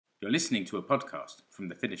You're listening to a podcast from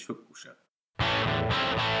the Finnish Football Show.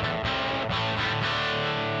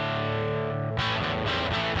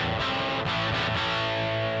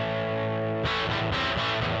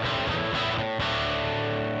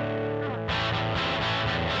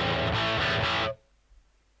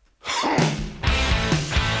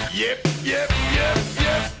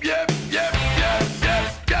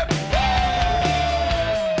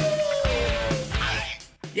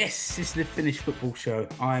 Yes, this is the Finnish Football Show.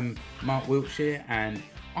 I'm Mark Wiltshire and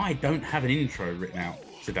I don't have an intro written out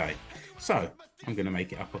today. So I'm going to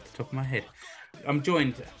make it up off the top of my head. I'm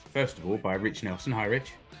joined, first of all, by Rich Nelson. Hi,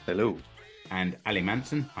 Rich. Hello. And Ali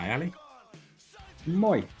Manson. Hi, Ali.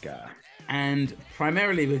 Moikka. And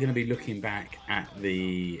primarily we're going to be looking back at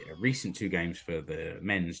the recent two games for the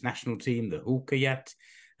men's national team, the Hulkajat,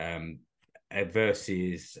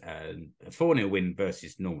 versus a 4-0 win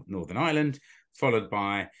versus Northern Ireland, followed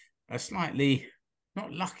by a slightly,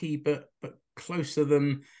 not lucky, but closer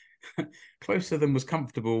than was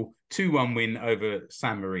comfortable 2-1 win over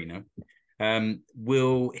San Marino.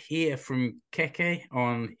 We'll hear from Keke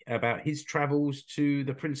about his travels to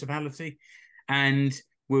the Principality, and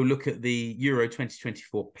we'll look at the Euro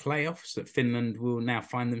 2024 playoffs that Finland will now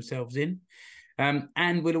find themselves in.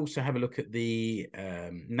 And we'll also have a look at the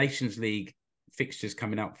Nations League fixtures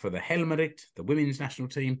coming up for the Helmarit, the women's national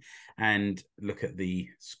team, and look at the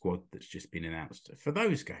squad that's just been announced for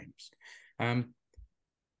those games.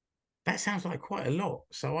 That sounds like quite a lot.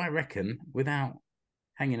 So I reckon, without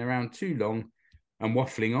hanging around too long and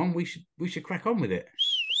waffling on, we should crack on with it.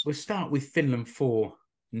 We'll start with Finland 4,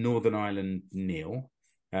 Northern Ireland 0.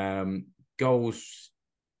 Goals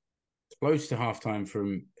close to halftime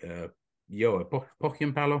from Joa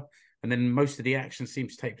Pohjanpalo, and then most of the action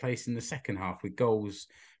seems to take place in the second half, with goals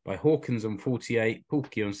by Hawkins on 48,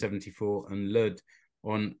 Pulkki on 74, and Lud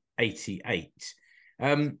on 88.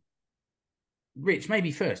 Rich,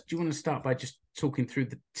 maybe first, do you want to start by just talking through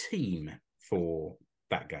the team for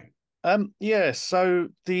that game? So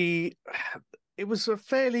it was a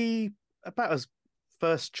fairly about as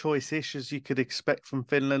first choice-ish as you could expect from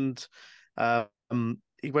Finland.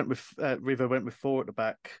 He went with Riva went with 4 at the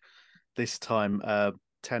back this time.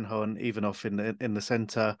 Tenho and Ivanov in the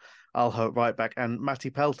centre, Alho at right back, and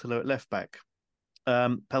Matti Peltola at left back.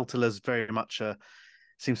 Peltola's very much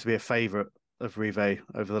seems to be a favourite of Rive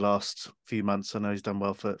over the last few months. I know he's done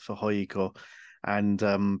well for Hoiko, and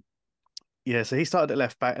so he started at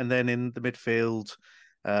left back, and then in the midfield,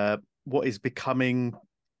 what is becoming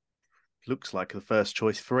looks like the first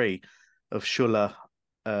choice 3 of Schuller,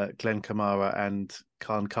 Glenn Kamara, and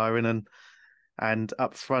Khan Kairinen, and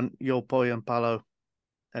up front Joel Pohjanpalo.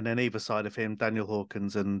 And then either side of him, Daniel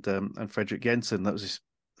Hawkins and Fredrik Jensen. That was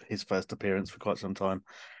his first appearance for quite some time.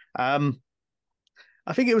 I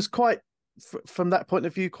think it was quite, from that point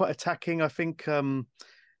of view, quite attacking. I think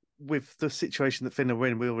with the situation that Finland were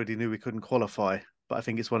in, we already knew we couldn't qualify. But I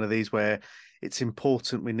think it's one of these where it's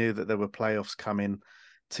important. We knew that there were playoffs coming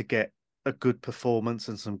to get a good performance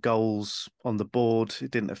and some goals on the board.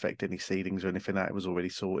 It didn't affect any seedings or anything like that. It was already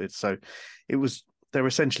sorted. So they're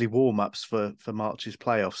essentially warm-ups for March's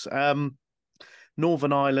playoffs.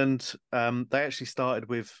 Northern Ireland, they actually started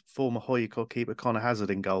with former Hoiko keeper Connor Hazard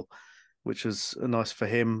in goal, which was nice for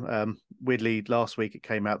him. Weirdly, last week it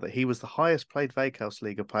came out that he was the highest paid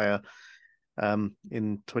Veikkausliiga player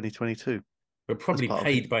in 2022. But probably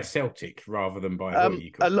paid by Celtic rather than by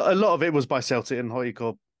Hoiko. A lot of it was by Celtic, and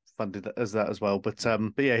Hoiko funded as that as well. But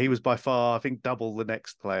yeah, he was by far, I think, double the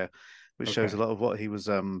next player, which shows a lot of what he was...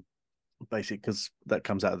 Basically, because that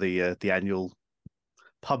comes out of the annual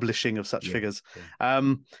publishing of such figures.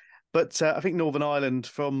 Yeah. But I think Northern Ireland,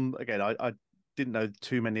 I didn't know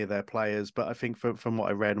too many of their players, but I think from what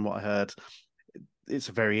I read and what I heard, it's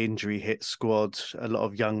a very injury-hit squad. A lot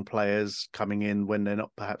of young players coming in when they're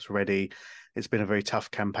not perhaps ready. It's been a very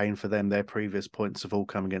tough campaign for them. Their previous points have all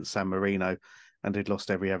come against San Marino, and they'd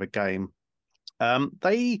lost every other game.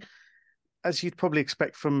 They, as you'd probably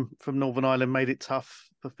expect from Northern Ireland, made it tough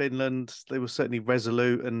for Finland. They were certainly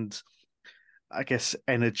resolute and, I guess,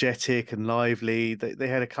 energetic and lively. They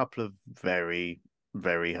had a couple of very,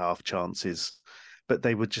 very half chances, but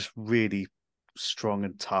they were just really strong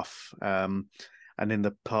and tough. And in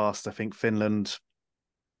the past, I think Finland,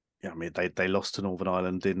 they lost to Northern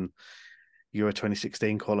Ireland in Euro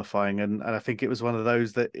 2016 qualifying, and I think it was one of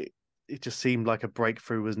those that it just seemed like a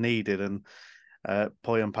breakthrough was needed, and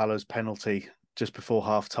Pohjanpalo's penalty just before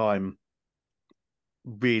half time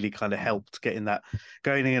really kind of helped going in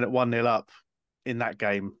at 1-0 up in that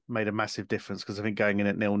game made a massive difference, because I think going in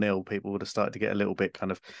at 0-0, people would have started to get a little bit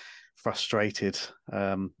kind of frustrated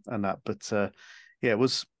and that. But it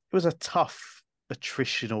was a tough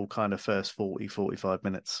attritional kind of first 40, 45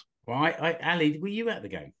 minutes. Well, Ali, were you at the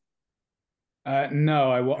game?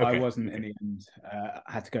 No, I Okay. wasn't in the end. I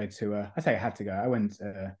had to go to. I say I had to go. I went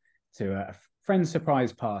to a friend's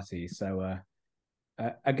surprise party, so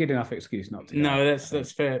a good enough excuse not to go. No,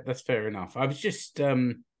 that's fair. That's fair enough. I was just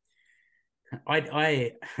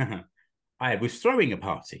I I was throwing a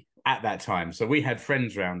party at that time, so we had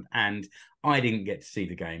friends round, and I didn't get to see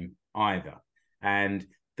the game either. And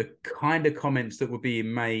the kind of comments that were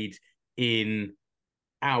being made in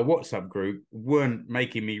our WhatsApp group weren't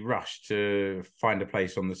making me rush to find a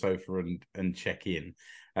place on the sofa and check in.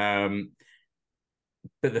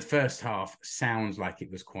 But the first half sounds like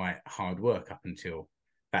it was quite hard work up until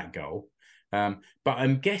that goal. But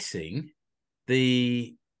I'm guessing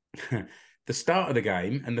the the start of the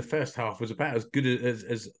game and the first half was about as good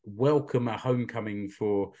as welcome a homecoming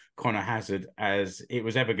for Connor Hazard as it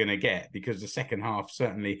was ever going to get, because the second half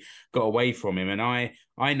certainly got away from him. And I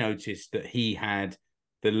noticed that he had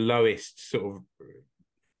the lowest sort of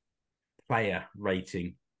player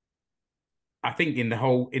rating, I think, in the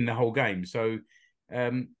whole game. So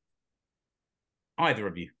either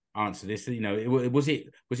of you answer this. You know, was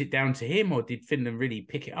it down to him, or did Finland really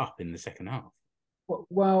pick it up in the second half?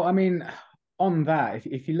 Well, I mean, on that,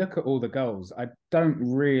 if you look at all the goals, I don't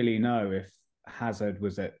really know if Hazard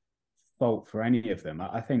was at fault for any of them.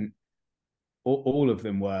 I think all of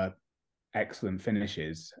them were excellent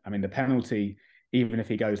finishes. I mean, the penalty, even if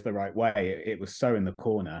he goes the right way, it was so in the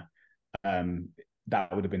corner.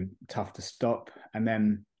 That would have been tough to stop. And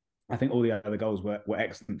then I think all the other goals were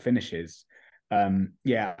excellent finishes.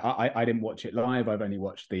 Yeah, I didn't watch it live. I've only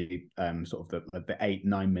watched the sort of the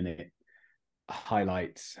 8-9 minute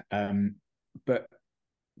highlights. But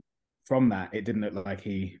from that, it didn't look like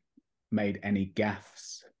he made any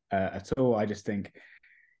gaffes at all. I just think,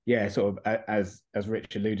 yeah, sort of as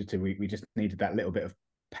Rich alluded to, we just needed that little bit of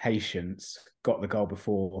patience. Got the goal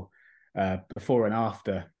before and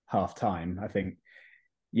after half time. I think,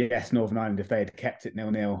 yes, Northern Ireland, if they had kept it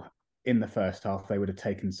 0-0 in the first half, they would have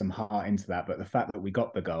taken some heart into that. But the fact that we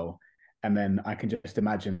got the goal, and then I can just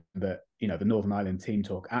imagine that, you know, the Northern Ireland team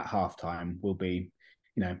talk at halftime will be,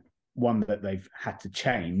 you know, one that they've had to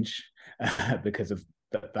change because of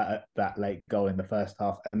that late goal in the first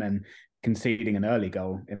half, and then conceding an early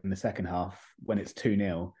goal in the second half when it's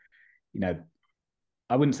 2-0. You know,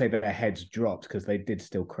 I wouldn't say that their heads dropped, because they did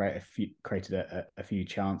still created a few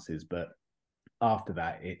chances, but after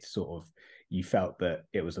that, it's sort of, you felt that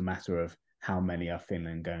it was a matter of how many are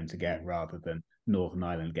Finland going to get, rather than Northern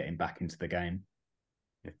Ireland getting back into the game.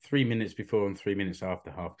 3 minutes before and 3 minutes after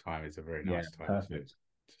half time is a very nice time. Perfect.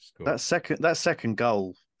 To score. That second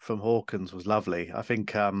goal from Hawkins was lovely. I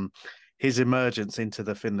think his emergence into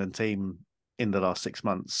the Finland team in the last 6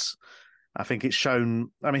 months, I think it's shown.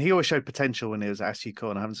 I mean, he always showed potential when he was at SG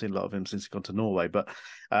Corn. I haven't seen a lot of him since he's gone to Norway, but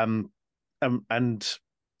and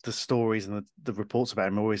the stories and the reports about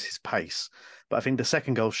him are always his pace. But I think the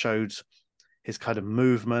second goal showed his kind of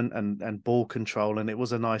movement and ball control, and it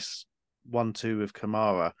was a nice 1-2 with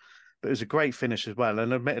Kamara. But it was a great finish as well.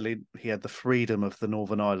 And admittedly, he had the freedom of the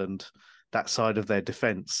Northern Ireland, that side of their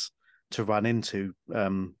defence, to run into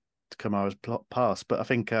Kamara's pass. But I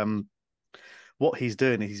think what he's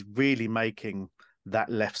doing is he's really making that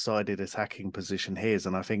left-sided attacking position his.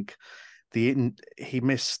 And I think he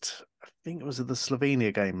missed, I think it was the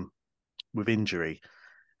Slovenia game with injury.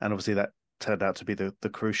 And obviously that turned out to be the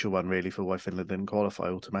crucial one, really, for why Finland didn't qualify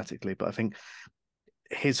automatically. But I think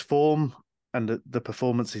his form and the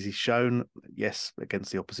performances he's shown, yes,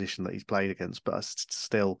 against the opposition that he's played against, but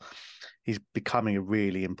still, he's becoming a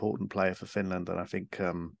really important player for Finland. And I think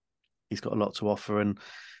he's got a lot to offer. And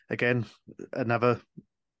again, another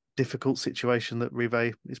difficult situation that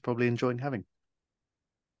Rive is probably enjoying having.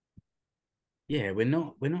 Yeah, we're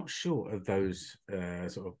not short of those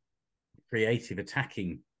sort of creative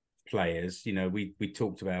attacking players. You know, we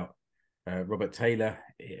talked about Robert Taylor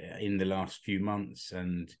in the last few months,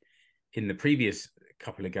 and in the previous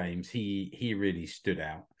couple of games, he really stood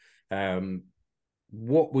out.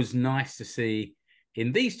 What was nice to see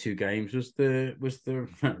in these two games was the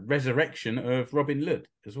resurrection of Robin Lod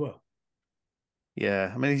as well.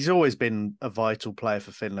 Yeah, I mean, he's always been a vital player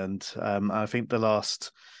for Finland. I think the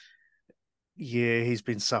last year he's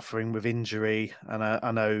been suffering with injury, and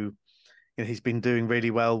I know, he's been doing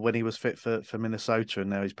really well when he was fit for Minnesota, and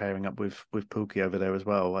now he's pairing up with Pukki over there as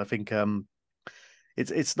well. I think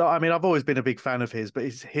it's not. I mean, I've always been a big fan of his, but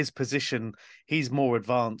his position, he's more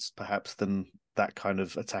advanced perhaps than that kind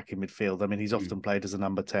of attacking midfield. I mean, he's often played as a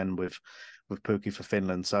number 10 with Pukki for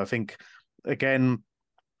Finland. So I think, again,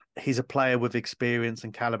 he's a player with experience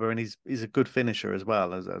and caliber, and he's a good finisher as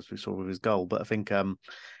well, as we saw with his goal. But I think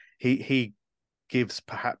he gives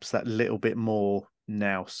perhaps that little bit more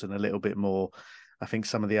nous and a little bit more. I think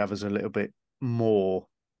some of the others are a little bit more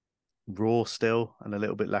raw still and a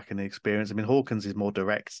little bit lacking the experience. I mean, Hawkins is more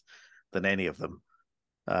direct than any of them.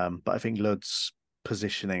 But I think Lud's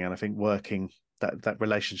positioning and I think working that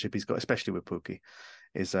relationship he's got, especially with Pukki,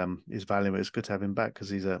 is valuable. It's good to have him back because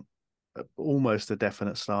he's almost a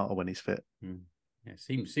definite starter when he's fit. Yeah,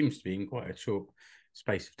 seems to be in quite a short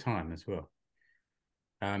space of time as well.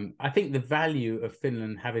 I think the value of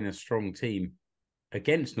Finland having a strong team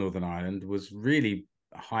against Northern Ireland was really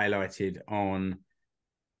highlighted on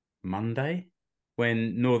Monday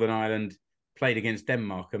when Northern Ireland played against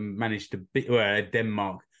Denmark and managed to beat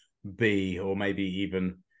Denmark B or maybe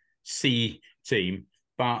even C team,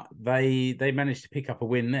 but they managed to pick up a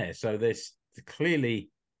win there. So there's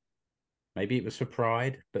clearly, maybe it was for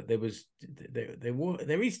pride, but there is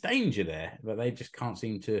danger there, but they just can't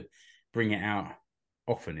seem to bring it out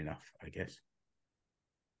often enough, I guess.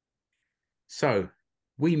 So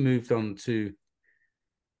we moved on to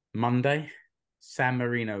Monday. San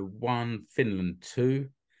Marino 1, Finland 2.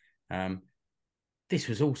 This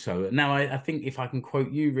was also, now I think if I can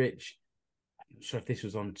quote you, Rich, I'm not sure if this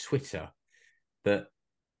was on Twitter, that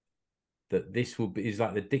this is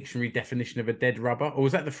like the dictionary definition of a dead rubber, or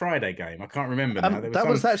was that the Friday game? I can't remember now. That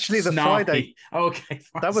was actually the Friday. Oh, okay,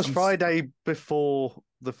 fine. That was Friday before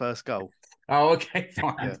the first goal. Oh, okay,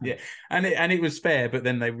 fine. Yeah. And it was fair, but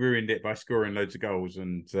then they ruined it by scoring loads of goals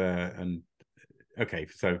and okay,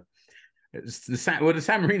 so the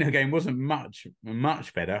San Marino game wasn't much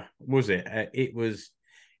better, was it? It was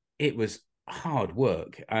hard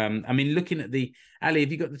work. I mean, looking at Ali,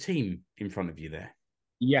 have you got the team in front of you there?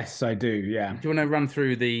 Yes, I do. Yeah. Do you want to run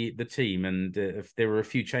through the team and if there were a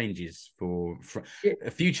few changes from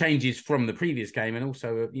the previous game, and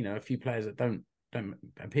also a few players that don't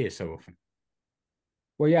appear so often?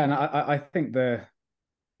 Well, yeah, and I think the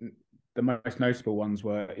most notable ones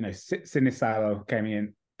were Sinisalo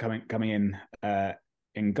coming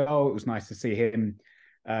in goal. It was nice to see him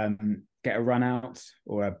get a run out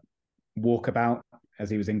or a walkabout as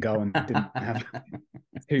he was in goal and didn't have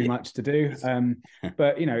too much to do.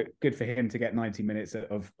 But good for him to get 90 minutes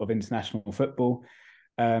of international football.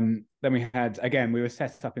 Then we were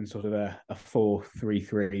set up in sort of a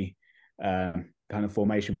 4-3-3 kind of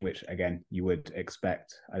formation, which again you would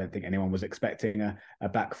expect. I don't think anyone was expecting a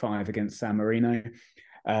back five against San Marino.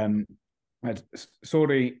 Had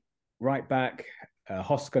Sori right back,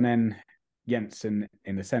 Hoskonen, Jensen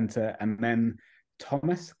in the centre, and then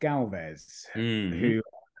Thomas Galvez, who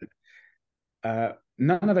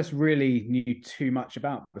none of us really knew too much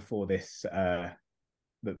about before this.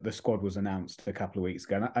 The squad was announced a couple of weeks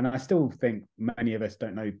ago, and I still think many of us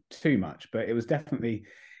don't know too much, but it was definitely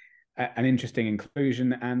an interesting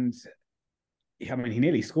inclusion. And I mean, he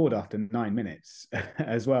nearly scored after 9 minutes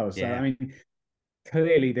as well. So I mean,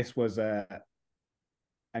 clearly this was an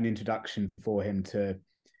introduction for him to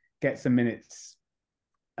get some minutes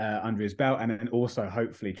under his belt, and then also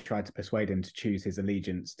hopefully try to persuade him to choose his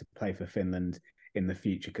allegiance to play for Finland in the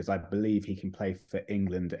future, because I believe he can play for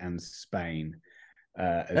England and Spain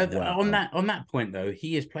as well. On that point, though,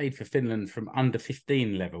 he has played for Finland from under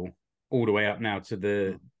 15 level all the way up now to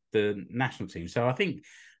the national team. So I think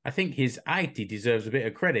his Aiti deserves a bit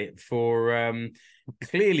of credit for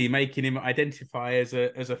clearly making him identify as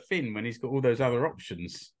a Finn when he's got all those other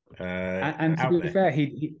options. And to be fair,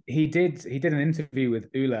 he did an interview with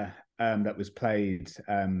Ula that was played,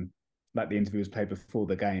 like the interview was played before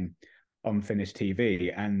the game on Finnish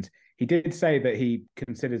TV, and he did say that he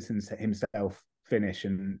considers himself Finnish,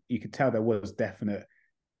 and you could tell there was definite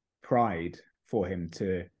pride for him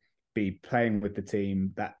to be playing with the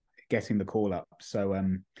team, that getting the call up. So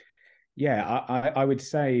I would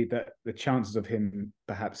say that the chances of him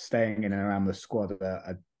perhaps staying in and around the squad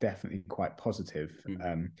are definitely quite positive.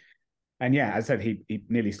 And yeah, as I said, he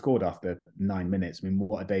nearly scored after 9 minutes. I mean,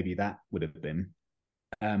 what a debut that would have been.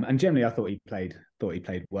 And generally, I thought he played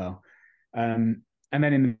well. And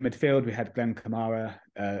then in the midfield, we had Glenn Kamara,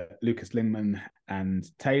 Lucas Lindman, and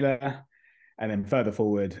Taylor. And then further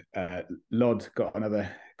forward, Lod got another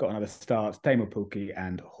start. Teemu Pukki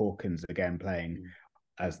and Hawkins again playing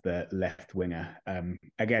as the left winger.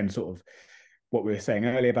 Again, sort of what we were saying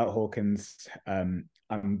earlier about Hawkins. I'm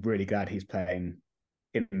really glad he's playing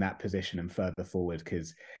in that position and further forward,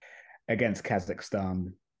 because against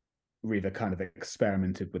Kazakhstan, Riva kind of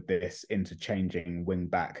experimented with this interchanging wing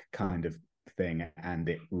back kind of thing, and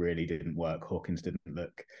it really didn't work. Hawkins didn't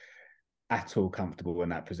look at all comfortable in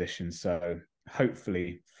that position. So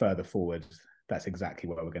hopefully further forward that's exactly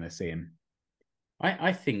where we're going to see him.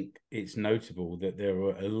 I think it's notable that there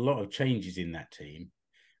were a lot of changes in that team,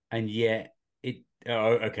 and yet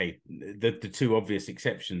the two obvious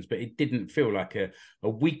exceptions, but it didn't feel like a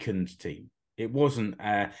weakened team. It wasn't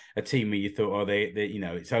a team where you thought, oh, they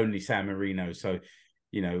it's only San Marino, so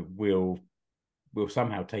we'll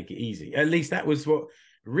somehow take it easy. At least that was what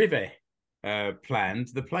Rive planned.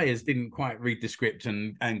 The players didn't quite read the script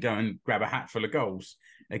and go and grab a hat full of goals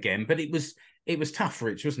again, but it was tough,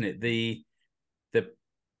 Rich, wasn't it? They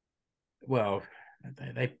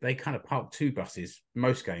kind of park two buses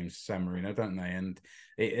most games, San Marino, don't they? And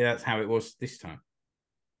that's how it was this time.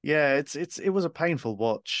 Yeah, it was a painful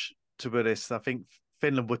watch, to be honest. I think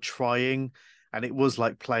Finland were trying, and it was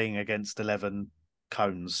like playing against 11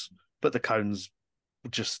 cones, but the cones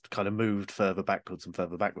just kind of moved further backwards and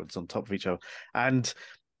further backwards on top of each other. And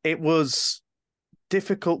it was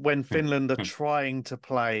difficult when Finland are trying to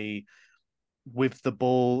play with the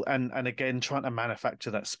ball and again trying to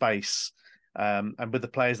manufacture that space. And with the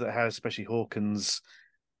players that have, especially Hawkins'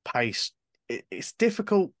 pace, it's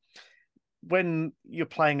difficult when you're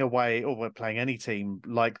playing away or we're playing any team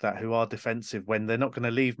like that who are defensive when they're not going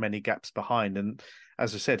to leave many gaps behind. And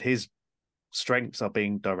as I said, his strengths are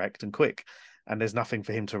being direct and quick, and there's nothing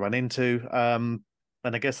for him to run into. And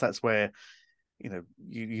I guess that's where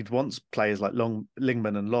you'd want players like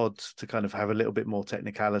Lingman and Lod to kind of have a little bit more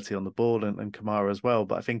technicality on the ball, and Kamara as well.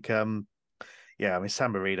 But I think, San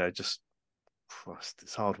Marino just,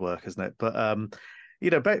 it's hard work, isn't it? But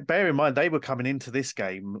bear in mind they were coming into this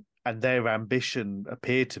game and their ambition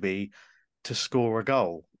appeared to be to score a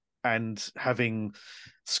goal, and having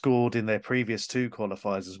scored in their previous two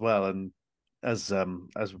qualifiers as well. And as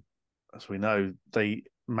we know, they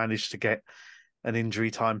managed to get an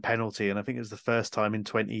injury time penalty, and I think it's the first time in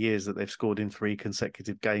 20 years that they've scored in 3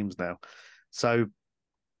 consecutive games now. So,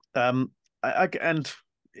 and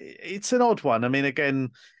it's an odd one. I mean, again,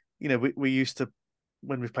 we used to,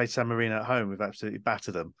 when we've played San Marino at home, we've absolutely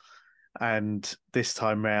battered them, and this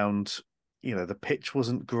time round, the pitch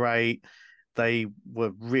wasn't great. They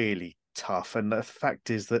were really tough, and the fact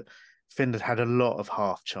is that Finland had a lot of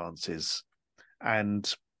half chances,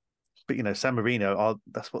 but San Marino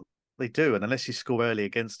that's what they do, and unless you score early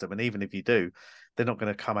against them, and even if you do, they're not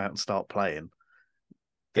going to come out and start playing.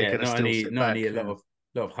 They're going to still sit back. Not only a lot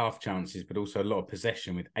of half chances, but also a lot of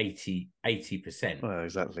possession with 80%. Well,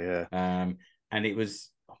 exactly, yeah. And it was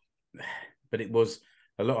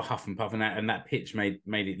a lot of huff and puff, and that pitch made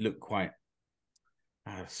it look quite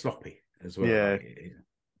sloppy as well. Yeah.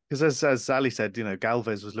 Because as Ali said,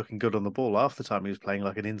 Galvez was looking good on the ball. Half the time he was playing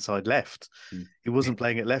like an inside left. He wasn't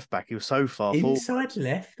playing at left back. He was so far forward. Inside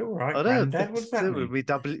left, all right, Grandad. What's that mean?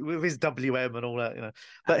 With his WM and all that,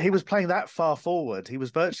 But he was playing that far forward. He was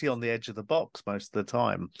virtually on the edge of the box most of the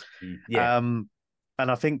time. Yeah. And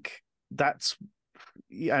I think that's,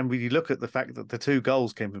 and when you look at the fact that the 2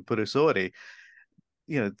 goals came from Purusori,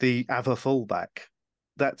 the other fullback,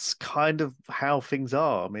 that's kind of how things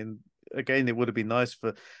are. I mean, again, it would have been nice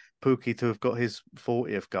for Pukki to have got his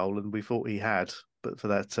 40th goal, and we thought he had, but for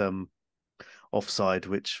that offside,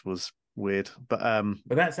 which was weird. But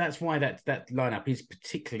that's why that lineup is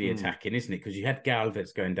particularly attacking, isn't it? Because you had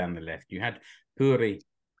Galvez going down the left, you had Soiri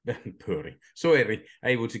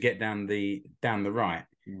able to get down the right.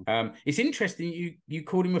 It's interesting you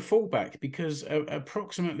called him a fullback, because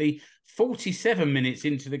approximately 47 minutes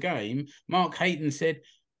into the game, Mark Hayton said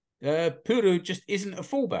Puru just isn't a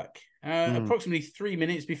fullback. Approximately 3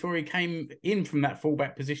 minutes before he came in from that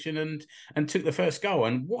fullback position and took the first goal.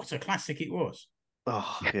 And what a classic it was.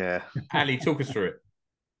 Oh, yeah. Ali, talk us through it.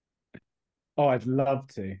 Oh, I'd love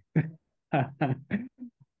to.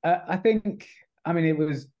 I think, it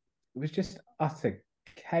was just utter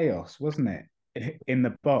chaos, wasn't it, in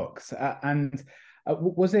the box? And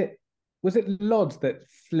was it Lod that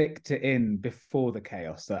flicked it in before the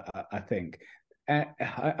chaos? I think. I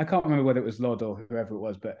can't remember whether it was Lod or whoever it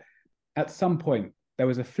was, but at some point there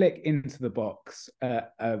was a flick into the box,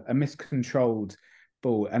 a miscontrolled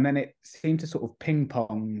ball, and then it seemed to sort of ping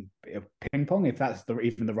pong, if that's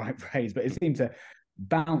even the right phrase, but it seemed to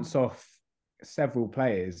bounce off several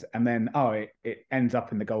players, and then it ends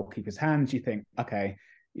up in the goalkeeper's hands. You think, okay,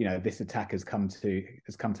 this attack has come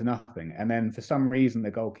to nothing, and then for some reason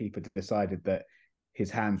the goalkeeper decided that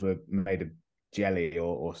his hands were made of jelly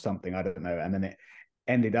or something, I don't know, and then it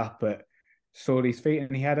ended up at Soiri's feet,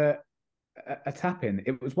 and he had a tap in.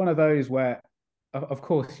 It was one of those where, of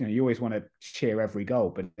course, you always want to cheer every goal,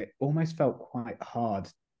 but it almost felt quite hard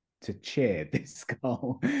to cheer this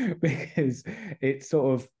goal because it's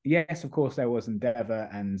sort of, yes, of course there was endeavour,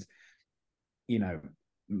 and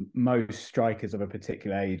most strikers of a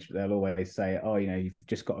particular age, they'll always say, "Oh, you've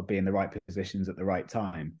just got to be in the right positions at the right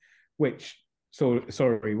time," which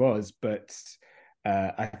sorry was, but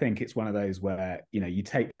I think it's one of those where you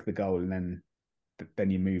take the goal and then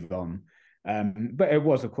you move on. But it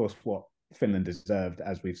was, of course, what Finland deserved,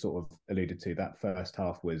 as we've sort of alluded to. That first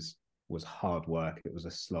half was hard work. It was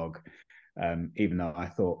a slog, even though I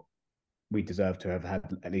thought we deserved to have had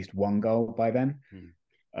at least one goal by then.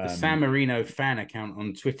 The San Marino fan account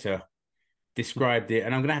on Twitter described it,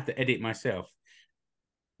 and I'm going to have to edit myself.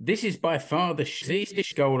 This is by far the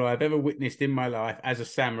shittiest goal I've ever witnessed in my life as a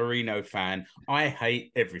San Marino fan. I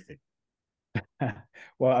hate everything.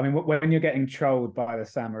 Well, I mean, when you're getting trolled by the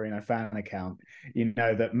San Marino fan account, you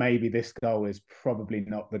know that maybe this goal is probably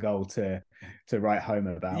not the goal to write home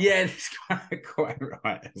about. Yeah, that's quite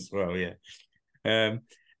right as well, yeah.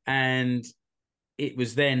 And it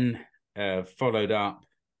was then followed up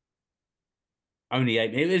only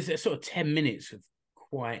 8 minutes. It was sort of 10 minutes of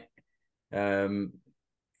quite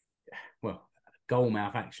goal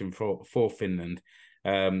mouth action for Finland.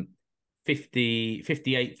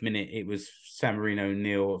 58th minute, it was San Marino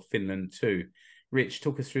 0, Finland 2. Rich,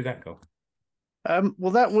 talk us through that goal.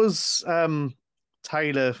 Well, that was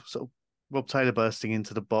Taylor, sort of Rob Taylor bursting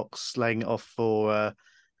into the box, laying it off for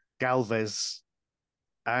Galvez,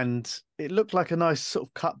 and it looked like a nice sort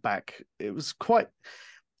of cutback. It was quite.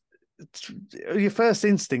 Your first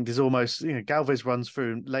instinct is almost, Galvez runs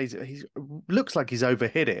through and lays it. He looks like he's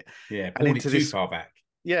overhit it. Yeah, and into too far back.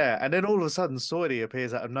 Yeah, and then all of a sudden, Soidi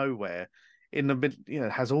appears out of nowhere in the mid.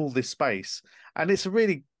 Has all this space, and it's a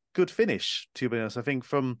really good finish. To be honest, I think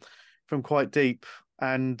from quite deep,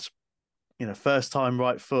 and first time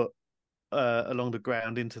right foot along the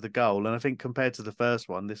ground into the goal. And I think compared to the first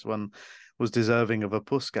one, this one was deserving of a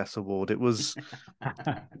Puskás award. It was,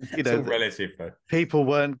 it's all relative though. People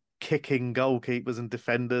weren't kicking goalkeepers and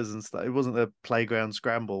defenders and stuff. It wasn't a playground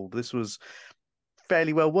scramble. This was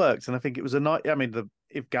fairly well worked, and I think it was a night. I mean,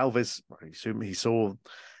 if Galvez, I assume he saw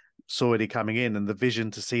it coming in, and the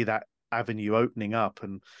vision to see that avenue opening up,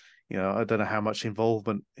 and I don't know how much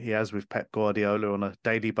involvement he has with Pep Guardiola on a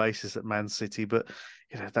daily basis at Man City, but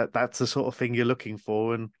that's the sort of thing you're looking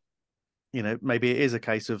for, and maybe it is a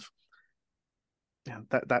case of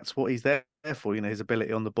that's what he's there for. His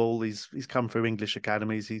ability on the ball. He's come through English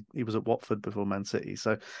academies. He was at Watford before Man City,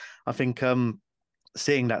 so I think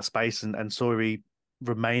seeing that space and Soiri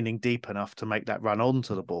remaining deep enough to make that run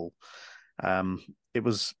onto the ball, it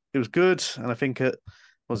was good. And I think it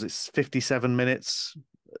 57 minutes,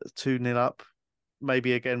 2-0 up.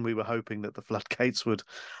 Maybe again we were hoping that the floodgates would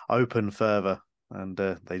open further, and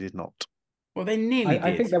they did not. Well, they nearly did.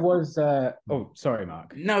 I think there was. Oh, sorry,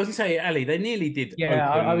 Mark. No, I was going to say, Ali, they nearly did. Yeah,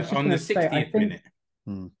 open I was just on the 60th minute.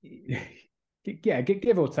 Yeah,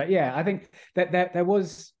 give or take. Yeah, I think that there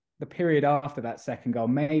was the period after that second goal,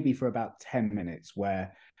 maybe for about 10 minutes,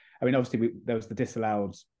 where, I mean, obviously there was the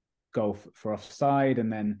disallowed goal for offside,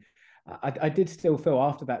 and then I did still feel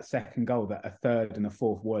after that second goal that a third and a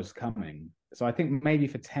fourth was coming. So I think maybe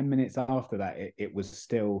for 10 minutes after that, it was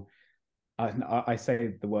still. I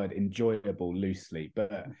say the word enjoyable loosely,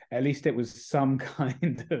 but at least it was some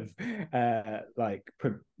kind of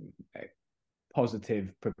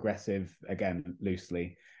positive, progressive, again,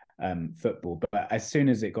 loosely, football. But as soon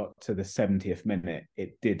as it got to the 70th minute,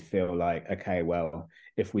 it did feel like, okay, well,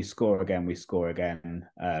 if we score again, we score again.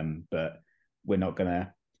 But we're not going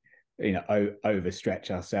to, overstretch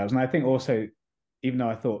ourselves. And I think also, even though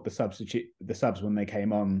I thought the subs when they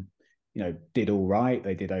came on, did all right.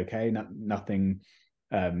 They did okay. Nothing,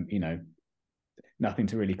 nothing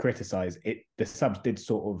to really criticize. The subs did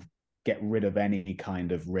sort of get rid of any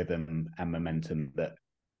kind of rhythm and momentum that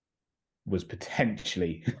was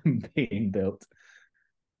potentially being built.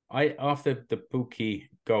 After the Pukki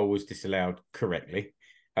goal was disallowed correctly,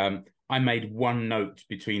 I made one note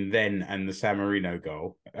between then and the San Marino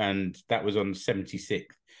goal, and that was on 76th.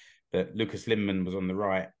 That Lucas Lindman was on the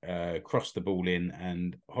right, crossed the ball in,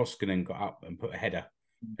 and Hoskonen got up and put a header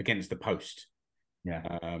against the post.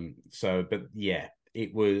 Yeah. But yeah,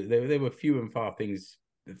 it was there were few and far things.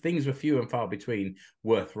 Things were few and far between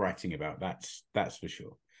worth writing about. That's for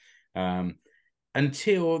sure.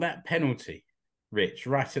 Until that penalty, Rich,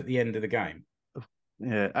 right at the end of the game.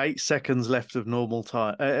 Yeah, 8 seconds left of normal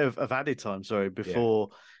time, of added time. Sorry,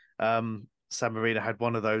 before. Yeah. San Marino had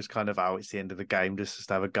one of those kind of, it's the end of the game, just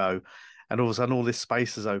to have a go. And all of a sudden, all this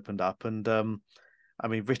space has opened up. And, I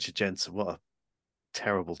mean, Richard Jensen, what a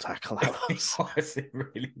terrible tackle that was. It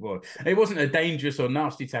really was. It wasn't a dangerous or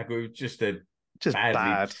nasty tackle. It was just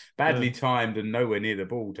badly timed and nowhere near the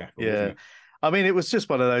ball tackle, wasn't it? I mean, it was just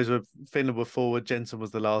one of those where Finland were forward, Jensen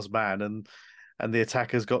was the last man. And and the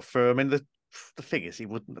attackers got through. I mean, the thing is, he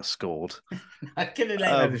wouldn't have scored. I could have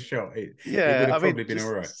let that a shot. It would have probably been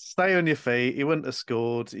all right. Stay on your feet. He wouldn't have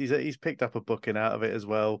scored. He's picked up a booking out of it as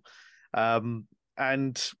well.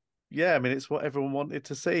 And yeah, I mean, it's what everyone wanted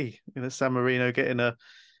to see. San Marino getting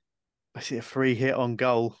basically a free hit on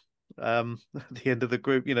goal at the end of the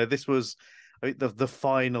group. This was the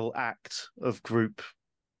final act of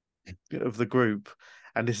the group,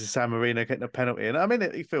 and this is San Marino getting a penalty. And I mean,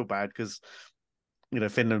 you feel bad because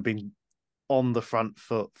Finland have been on the front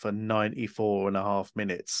foot for 94 and a half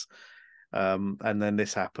minutes, and then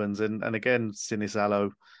this happens. And again,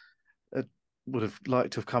 Sinisalo would have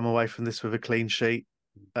liked to have come away from this with a clean sheet,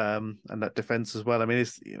 and that defence as well. I mean,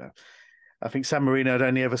 I think San Marino had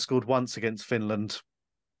only ever scored once against Finland,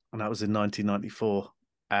 and that was in 1994.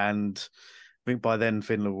 And I think by then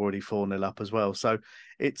Finland were already 4-0 up as well. So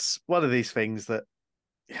it's one of these things that,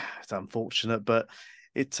 it's unfortunate, but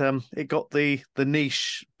it got the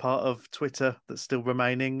niche part of Twitter that's still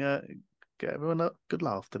remaining. Get everyone a good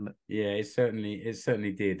laugh, didn't it? Yeah, it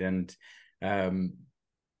certainly did. And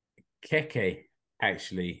Keke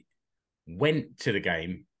actually went to the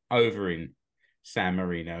game over in San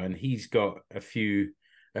Marino, and he's got a few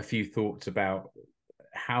thoughts about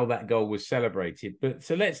how that goal was celebrated. But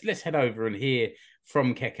so let's head over and hear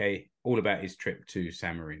from Keke all about his trip to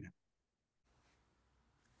San Marino.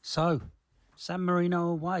 So, San Marino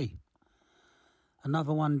away.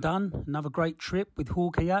 Another one done. Another great trip with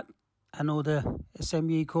Hawkeyat and all the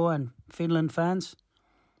SMU and Finland fans.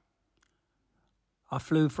 I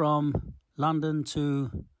flew from London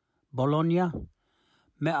to Bologna,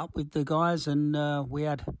 met up with the guys, and we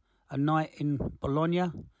had a night in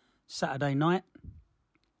Bologna, Saturday night.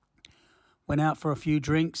 Went out for a few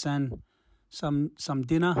drinks and some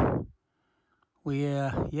dinner. We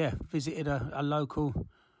visited a local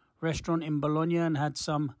restaurant in Bologna and had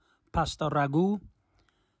some pasta ragu.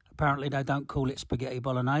 Apparently they don't call it spaghetti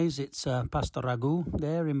bolognese, it's pasta ragu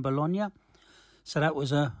there in Bologna. So that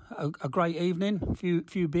was a great evening, a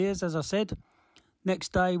few beers, as I said.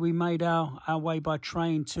 Next day we made our way by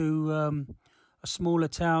train to a smaller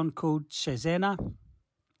town called Cesena,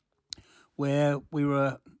 where we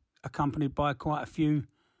were accompanied by quite a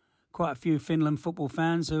few Finland football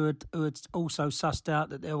fans who had also sussed out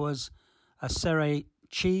that there was a Serie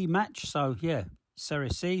C match. So yeah, Serie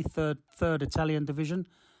C, third Italian division,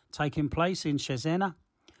 taking place in Cesena.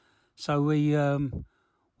 So we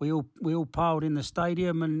all piled in the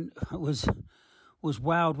stadium and was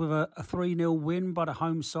wowed with a 3-0 win by the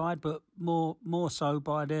home side, but more so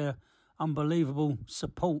by their unbelievable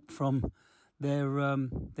support from their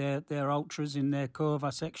ultras in their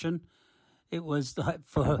Curva section. It was like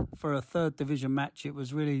for a third division match, it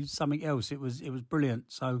was really something else. It was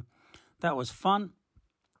brilliant. So that was fun.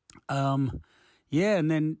 And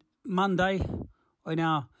then Monday in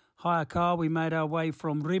our hire car, we made our way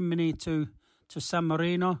from Rimini to San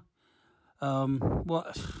Marino.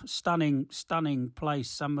 What stunning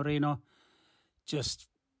place, San Marino. Just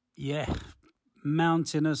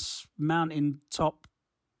mountainous, mountain top,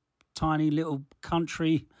 tiny little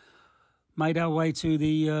country. Made our way to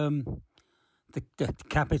the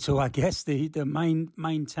capital, I guess, the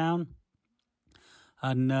main town,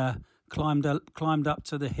 and climbed up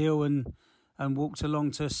to the hill and walked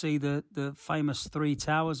along to see the famous 3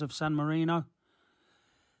 towers of San Marino.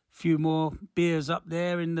 Few more beers up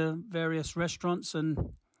there in the various restaurants,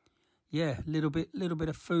 and little bit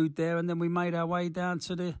of food there, and then we made our way down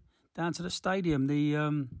to the stadium.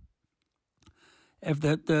 The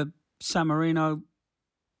San Marino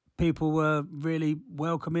people were really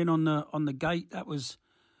welcoming on the gate. That was,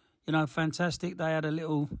 fantastic. They had a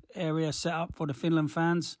little area set up for the Finland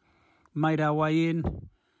fans. Made our way in,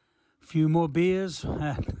 a few more beers,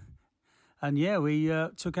 and we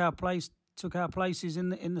took our places in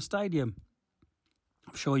the stadium.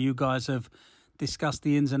 I'm sure you guys have discussed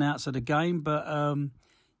the ins and outs of the game, but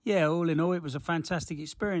all in all, it was a fantastic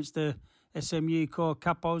experience. The SMU core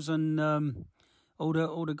capos and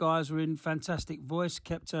all the guys were in fantastic voice,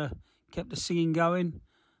 kept the singing going.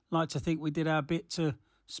 Like to think we did our bit to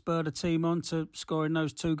spur the team on to scoring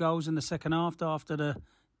those 2 goals in the second half after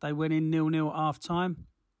they went in 0-0 at half time.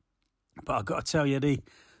 But I've got to tell you, it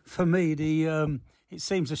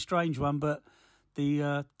seems a strange one, but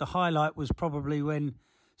the highlight was probably when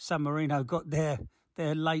San Marino got their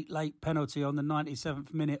late penalty on the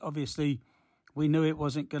 97th minute. Obviously, we knew it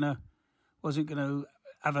wasn't gonna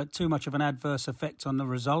have too much of an adverse effect on the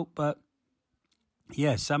result, but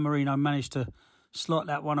San Marino managed to slot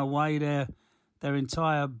that one away. Their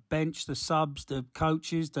entire bench, the subs, the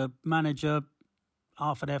coaches, the manager,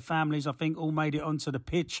 half of their families, I think, all made it onto the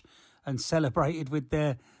pitch and celebrated with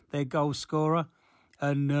their their goal scorer.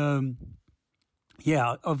 And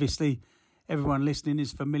obviously everyone listening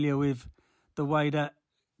is familiar with the way that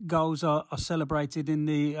goals are celebrated in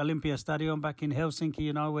the Olympia Stadium back in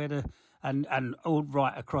Helsinki, where and all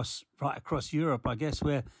right across Europe, I guess,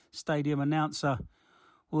 where stadium announcer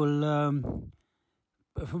will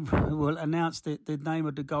will announce the name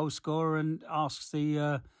of the goal scorer and asks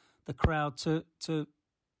the crowd to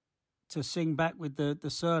sing back with the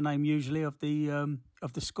surname usually of the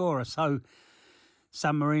scorer. So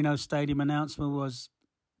San Marino's stadium announcer was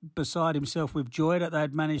beside himself with joy that they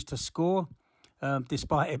had managed to score,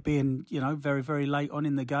 despite it being very, very late on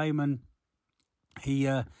in the game, and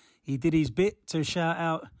he did his bit to shout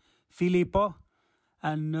out Filippo,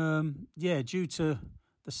 and due to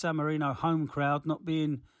the San Marino home crowd not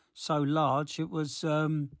being so large, it was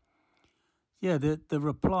the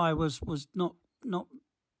reply was not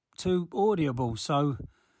too audible. So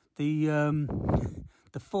the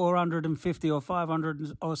 450 or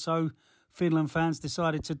 500 or so Finland fans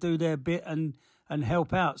decided to do their bit and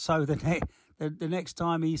help out. So the next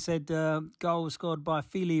time he said goal scored by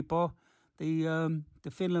Filippo, the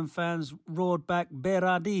Finland fans roared back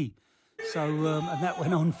Berardi. So and that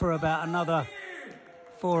went on for about another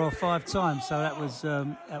 4 or 5 times. So that was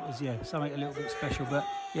something a little bit special. But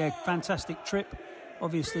fantastic trip.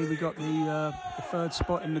 Obviously we got the 3rd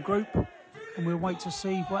spot in the group, and we'll wait to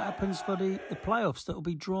see what happens for the playoffs that will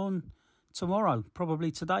be drawn tomorrow,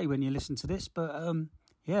 probably today when you listen to this. But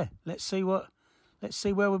let's see where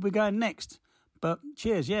we'll be going next. But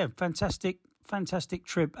cheers, fantastic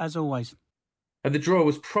trip as always. And the draw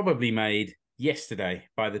was probably made yesterday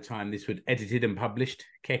by the time this was edited and published,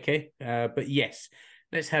 Keke. But yes,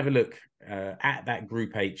 let's have a look at that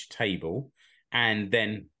Group H table and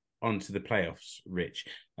then on to the playoffs, Rich.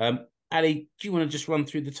 Ali, do you want to just run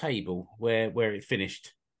through the table where it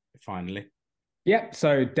finished finally? Yep,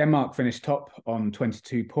 so Denmark finished top on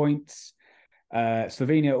 22 points.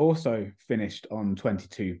 Slovenia also finished on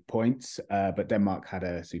 22 points, but Denmark had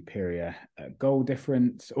a superior goal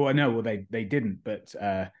difference. They didn't, but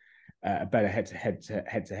a better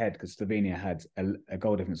head-to-head because Slovenia had a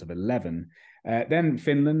goal difference of 11. Then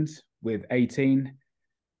Finland with 18,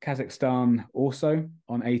 Kazakhstan also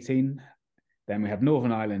on 18. Then we have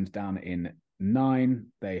Northern Ireland down in 9.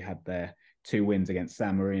 They had their 2 wins against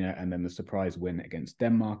San Marino and then the surprise win against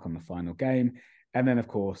Denmark on the final game. And then, of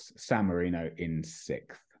course, San Marino in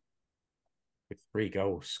 6th. With 3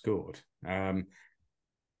 goals scored.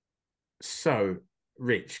 So,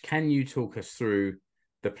 Rich, can you talk us through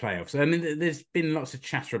the playoffs? I mean, there's been lots of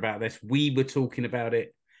chatter about this. We were talking about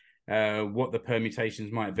it, what the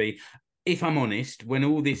permutations might be. If I'm honest, when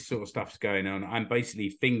all this sort of stuff's going on, I'm basically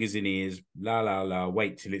fingers in ears,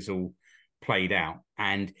 wait till it's all played out.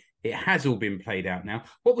 And it has all been played out now.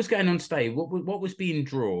 What was going on today? What was being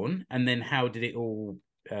drawn? And then how did it all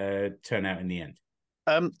turn out in the end?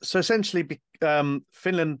 So essentially,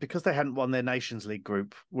 Finland, because they hadn't won their Nations League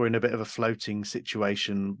group, were in a bit of a floating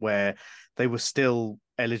situation where they were still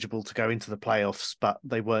eligible to go into the playoffs, but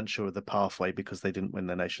they weren't sure of the pathway because they didn't win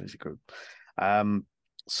their Nations League group.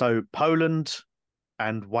 So Poland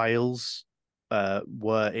and Wales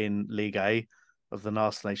were in League A of the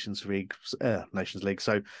last Nations League.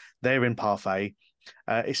 So they're in Path A.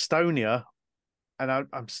 Estonia, and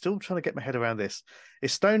I'm still trying to get my head around this.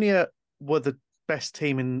 Estonia were the best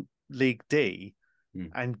team in League D,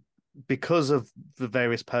 and because of the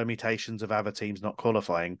various permutations of other teams not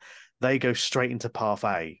qualifying, they go straight into Path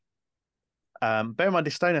A. Bear in mind,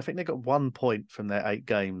 Estonia, I think they got 1 point from their 8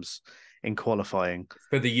 games in qualifying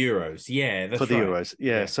for the Euros. Yeah, that's for the right. Euros.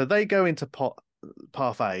 Yeah, so they go into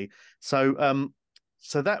Path A.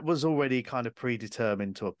 So that was already kind of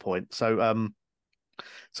predetermined to a point. So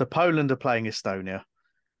Poland are playing Estonia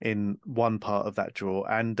in one part of that draw,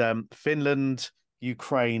 and Finland,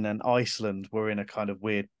 Ukraine, and Iceland were in a kind of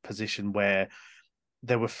weird position where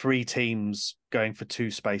there were 3 teams going for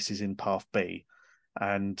 2 spaces in Path B,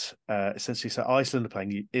 and essentially, so Iceland are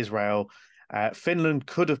playing Israel. Finland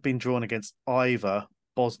could have been drawn against either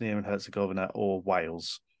Bosnia and Herzegovina or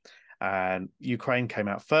Wales, and Ukraine came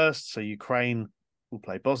out first, so Ukraine will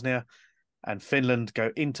play Bosnia, and Finland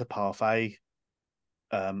go into Path A,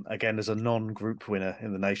 again as a non-group winner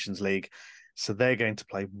in the Nations League, so they're going to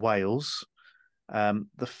play Wales.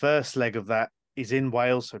 The first leg of that is in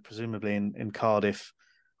Wales, so presumably in Cardiff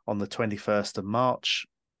on the 21st of March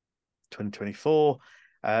 2024.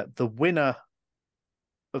 The winner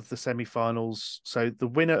of the semi-finals, so the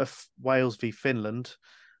winner of Wales v Finland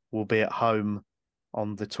will be at home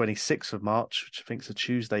on the 26th of March, which I think is a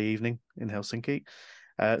Tuesday evening in Helsinki.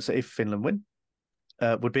 So if Finland win,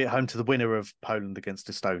 would be at home to the winner of Poland against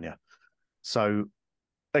Estonia. So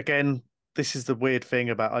again, this is the weird thing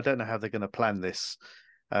about, I don't know how they're going to plan this.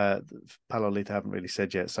 Palolita haven't really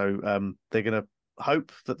said yet. So they're going to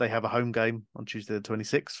hope that they have a home game on Tuesday the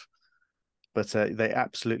 26th. But they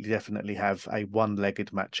absolutely definitely have a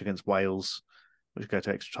one-legged match against Wales, which go to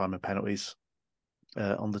extra time and penalties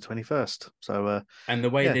on the 21st. So and the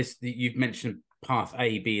way this, you've mentioned path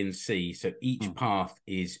A, B, and C. So each path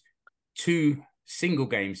is 2 single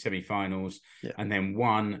game semi-finals and then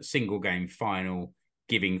 1 single game final,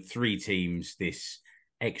 giving 3 teams this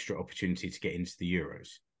extra opportunity to get into the Euros.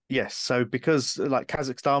 Yes, so because like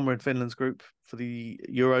Kazakhstan were in Finland's group for the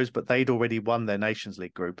Euros, but they'd already won their Nations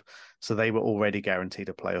League group, so they were already guaranteed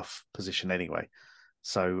a playoff position anyway.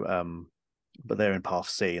 So, but they're in Path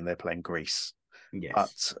C and they're playing Greece.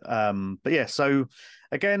 Yes, but yeah. So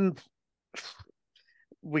again,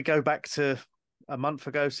 we go back to a month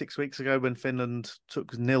ago, 6 weeks ago, when Finland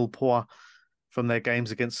took 0 points from their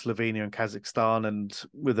games against Slovenia and Kazakhstan, and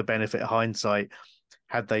with the benefit of hindsight,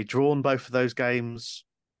 had they drawn both of those games,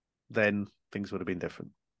 then things would have been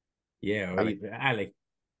different. Yeah, Ali.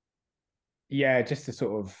 Yeah, just to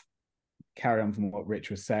sort of carry on from what Rich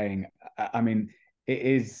was saying, I mean, it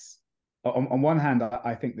is, on one hand,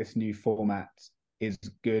 I think this new format is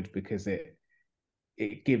good because it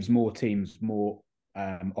gives more teams more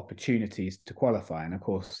opportunities to qualify. And of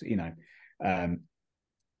course,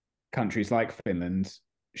 countries like Finland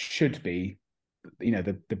should be,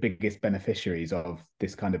 the biggest beneficiaries of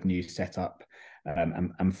this kind of new setup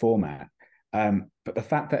and format. But the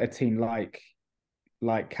fact that a team like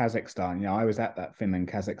Kazakhstan, I was at that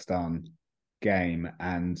Finland-Kazakhstan game,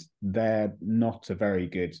 and they're not a very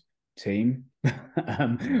good team.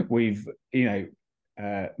 We've,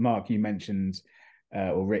 Mark, you mentioned,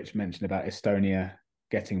 or Rich mentioned about Estonia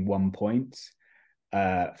getting 1 point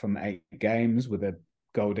from 8 games with a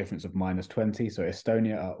goal difference of -20. So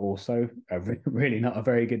Estonia are also really not a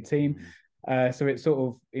very good team. So it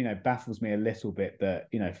sort of, baffles me a little bit that,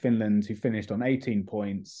 Finland, who finished on 18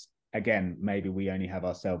 points, again, maybe we only have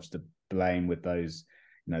ourselves to blame with those,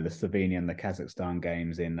 the Slovenia and the Kazakhstan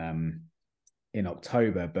games in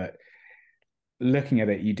October. But looking at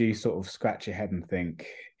it, you do sort of scratch your head and think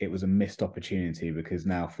it was a missed opportunity, because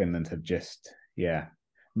now Finland have just,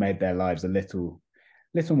 made their lives a little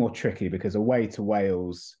more tricky, because away to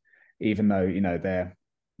Wales, even though, they're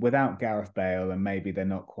without Gareth Bale and maybe they're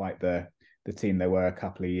not quite the team they were a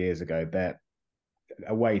couple of years ago, they're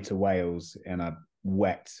away to Wales in a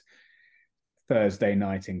wet Thursday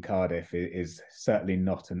night in Cardiff is certainly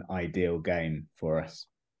not an ideal game for us.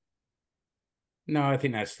 No, I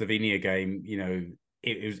think that Slovenia game,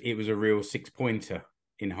 it was a real 6-pointer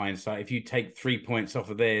in hindsight. If you take 3 points off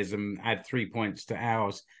of theirs and add 3 points to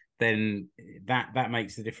ours, then that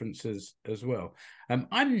makes the difference as well.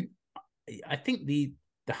 I think the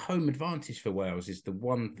home advantage for Wales is the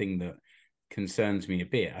one thing that concerns me a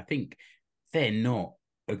bit. I think they're not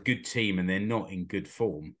a good team and they're not in good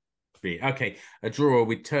form. Okay, a draw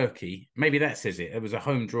with Turkey, maybe that says it. It was a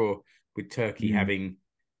home draw with Turkey, having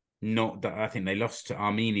not that. I think they lost to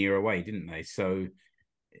Armenia away, didn't they? So,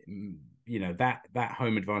 that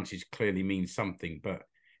home advantage clearly means something. But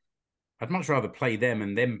I'd much rather play them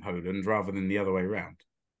and then Poland rather than the other way around.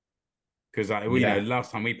 Because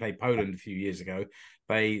last time we played Poland a few years ago,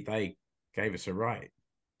 they gave us a right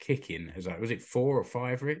kicking. Was it 4 or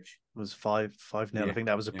 5, Rich? It was 5-0. Yeah. I think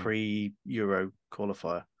that was a pre-Euro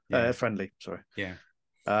qualifier. Friendly, sorry. Yeah.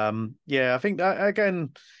 I think that,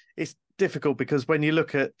 again, it's difficult because when you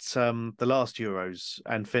look at the last Euros,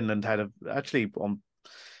 and Finland had actually on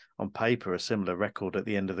paper a similar record at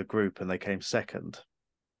the end of the group, and they came second.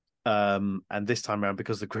 And this time around,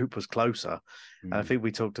 because the group was closer, and I think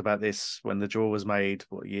we talked about this when the draw was made,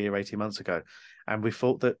 18 months ago, and we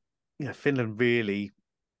thought that Finland really,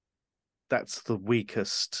 that's the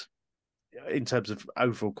weakest in terms of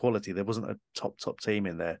overall quality. There wasn't a top team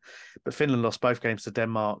in there, but Finland lost both games to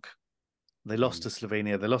Denmark. They lost to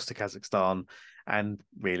Slovenia. They lost to Kazakhstan, and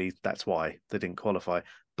really that's why they didn't qualify.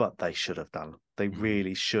 But they should have done. They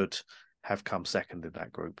really should have come second in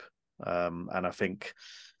that group. And I think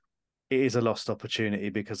it is a lost opportunity,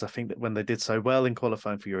 because I think that when they did so well in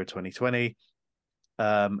qualifying for Euro 2020,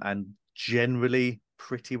 and generally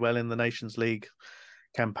pretty well in the Nations League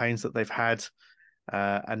campaigns that they've had,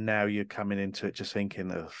 and now you're coming into it just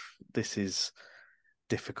thinking, this is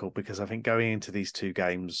difficult, because I think going into these 2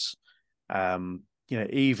 games,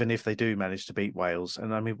 even if they do manage to beat Wales,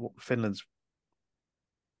 and I mean, Finland's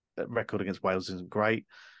record against Wales isn't great.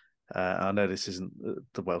 I know this isn't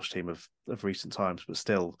the Welsh team of recent times, but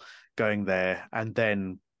still going there and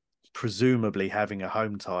then presumably having a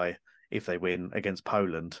home tie if they win against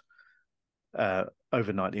Poland,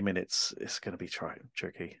 over 90 minutes, it's going to be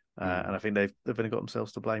tricky. And I think they've only got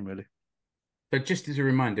themselves to blame, really. So just as a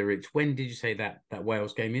reminder, Rich, when did you say that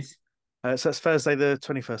Wales game is? So that's Thursday, the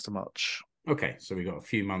 21st of March. Okay, so we've got a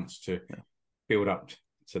few months to build up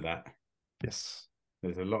to that. Yes.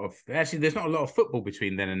 There's not a lot of football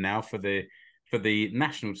between then and now for the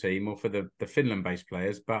national team or for the Finland-based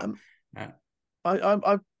players, but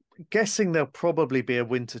I'm guessing there'll probably be a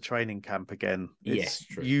winter training camp again. Yes, It's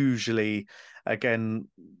true. usually, again,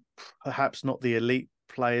 perhaps not the elite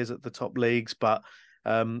players at the top leagues, but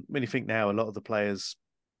when you think now, a lot of the players,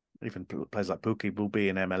 even players like Pukki, will be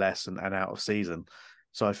in MLS and out of season.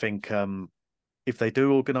 So I think if they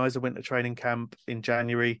do organise a winter training camp in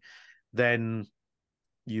January, then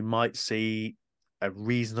you might see a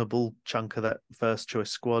reasonable chunk of that first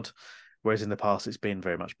choice squad. Whereas in the past, it's been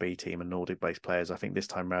very much B team and Nordic based players. I think this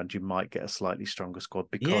time around, you might get a slightly stronger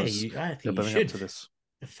squad because I think they're building up to this.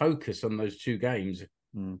 Focus on those two games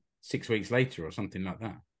 6 weeks later or something like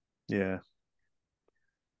that. Yeah.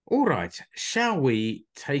 All right. Shall we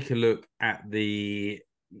take a look at the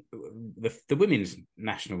women's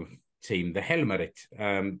national team, the Helmarit?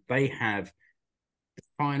 They have the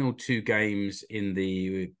final two games in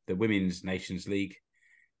the Women's Nations League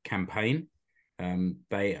campaign.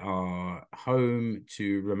 They are home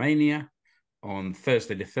to Romania on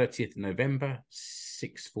Thursday, the 30th of November,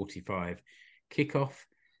 6:45 kickoff.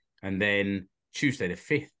 And then Tuesday, the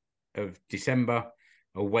 5th of December,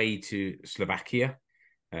 away to Slovakia.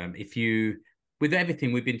 With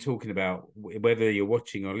everything we've been talking about, whether you're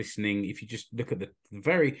watching or listening, if you just look at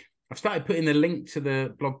I've started putting the link to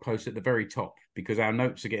the blog post at the very top because our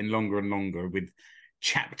notes are getting longer and longer with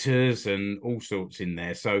chapters and all sorts in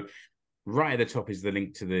there. So right at the top is the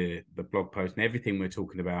link to the blog post, and everything we're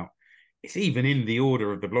talking about, it's even in the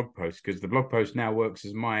order of the blog post because the blog post now works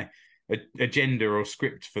as my agenda or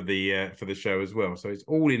script for the show as well. So it's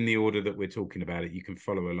all in the order that we're talking about it. You can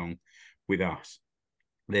follow along with us.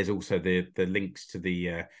 There's also the links to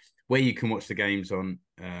the where you can watch the games on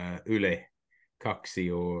Yle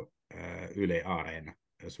Kaksi or Yle Arena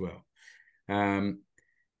as well. I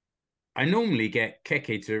normally get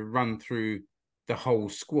Keke to run through the whole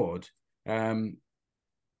squad.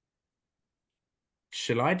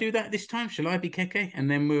 Shall I do that this time? Shall I be Keke? And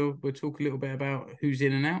then we'll talk a little bit about who's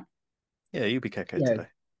in and out. Yeah, you be Keke today.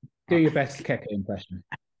 Do your best Keke impression.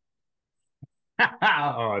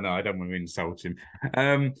 Oh no, I don't want to insult him.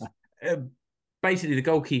 Basically, the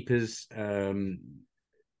goalkeepers,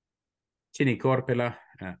 Tini Korpela,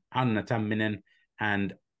 Anna Tamminen,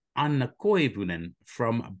 and Anna Koivunen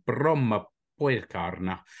from Bromma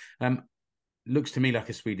Poikarna. Looks to me like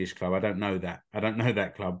a Swedish club. I don't know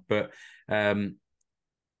that club, but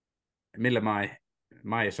Milla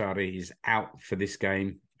Majasari is out for this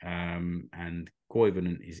game, and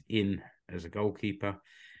Koivunen is in as a goalkeeper.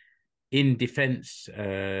 In defence,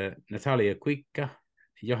 Natalia Kuikka,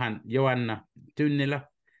 Joanna Tynnilä,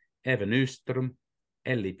 Eva Nyström,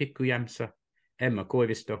 Elli Pikkujämsä, Emma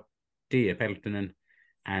Koivisto, Dia Peltonen,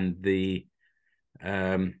 and the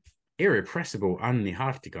irrepressible Anni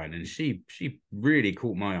Hartikainen. She really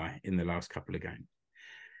caught my eye in the last couple of games.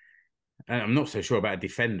 And I'm not so sure about a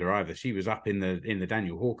defender either. She was up in the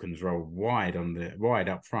Daniel Hawkins role, wide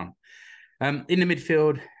up front. In the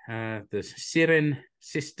midfield, there's Siren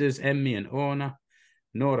sisters, Emmy and Oona,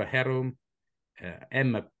 Nora Herum,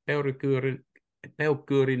 Emma Peukkurinen,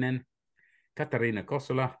 Katariina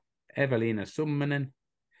Kosola, Evelina Summanen,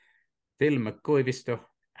 Vilma Koivisto,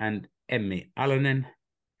 and Emmi Alonen.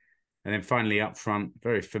 And then finally up front,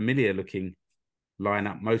 very familiar looking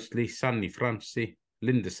lineup mostly, Sanni Franci,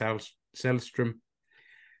 Linda Selström,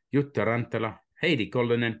 Jutta Rantala, Heidi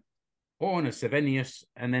Kollinen, Oona Sevenius,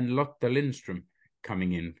 and then Lotta Lindström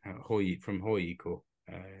coming in from Hoiko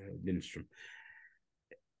Lindström.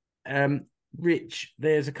 Rich,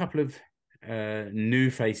 there's a couple of new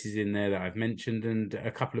faces in there that I've mentioned and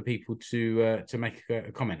a couple of people to make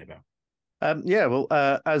a comment about.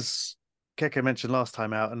 As Keke mentioned last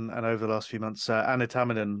time out and over the last few months, Anna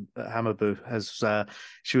Tamminen at Hammarby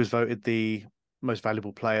she was voted the most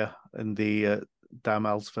valuable player in the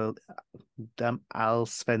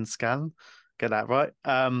Allsvenskan, get that right,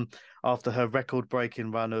 after her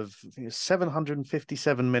record-breaking run of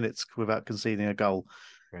 757 minutes without conceding a goal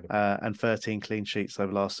and 13 clean sheets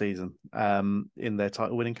over last season in their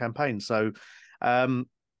title-winning campaign. So,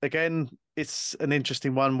 again, it's an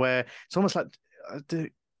interesting one where it's almost like...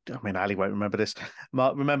 Ali won't remember this.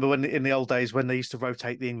 Mark, remember when in the old days when they used to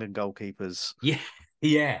rotate the England goalkeepers? Yeah.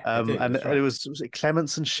 And right. It was it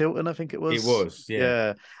Clements and Shilton, I think it was. It was,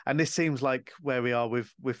 yeah. And this seems like where we are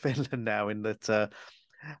with Finland now, in that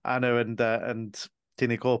Anna and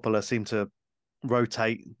Tini Korpela seem to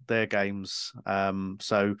rotate their games.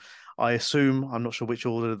 So I assume, I'm not sure which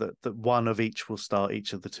order, that one of each will start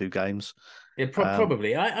each of the two games. Yeah,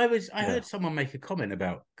 probably. I Yeah. heard someone make a comment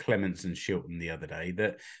about Clements and Shilton the other day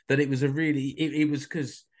that it was a really it was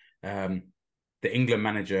because the England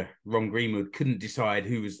manager Ron Greenwood couldn't decide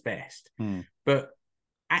who was best, but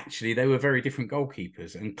actually they were very different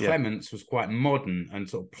goalkeepers, and Clements was quite modern and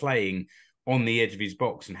sort of playing on the edge of his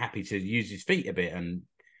box and happy to use his feet a bit. And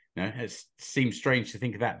it seems strange to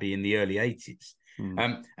think of that being in the early 80s.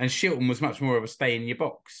 And Shilton was much more of a stay in your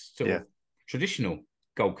box sort of traditional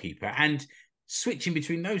goalkeeper. And switching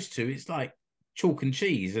between those two, it's like chalk and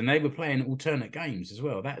cheese. And they were playing alternate games as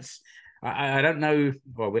well. I don't know.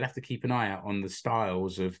 Well, we'd have to keep an eye out on the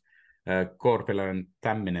styles of Korpela and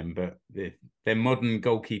Tamminen, but they're modern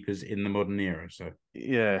goalkeepers in the modern era. So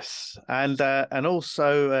yes, and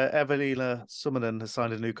also Evelina Summanen has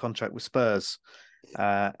signed a new contract with Spurs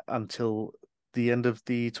until the end of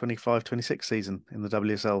the 25-26 season in the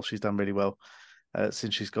WSL. She's done really well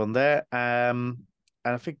since she's gone there. And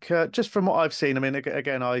I think just from what I've seen, I mean,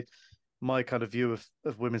 again, my kind of view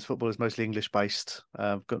of women's football is mostly English based.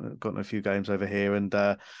 I've gotten a few games over here, and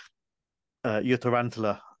Jutta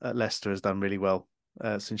Rantanen at Leicester has done really well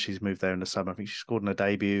since she's moved there in the summer. I think she scored in her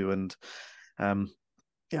debut, and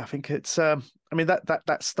I think it's. I mean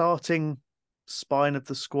that starting spine of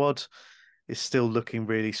the squad is still looking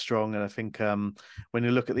really strong, and I think when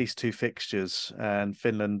you look at these two fixtures, and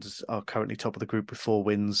Finland are currently top of the group with 4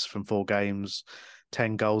 wins from 4 games,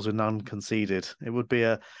 10 goals and none conceded. It would be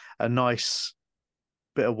a nice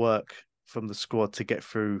bit of work from the squad to get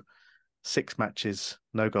through 6 matches,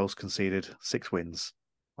 no goals conceded, 6 wins.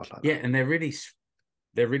 Like that. And they're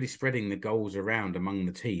really spreading the goals around among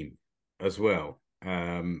the team as well.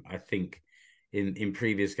 I think in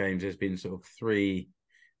previous games there's been sort of three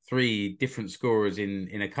different scorers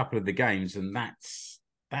in a couple of the games, and that's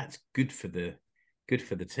good for the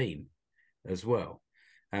team as well.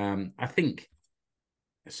 I think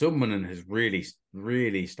Summanen has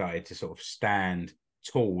really started to sort of stand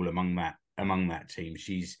tall among that team.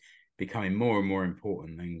 She's becoming more and more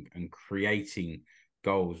important and creating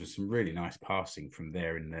goals with some really nice passing from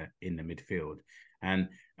there in the midfield. And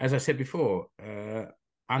as I said before,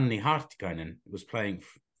 Anni Hartikainen was playing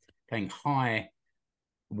high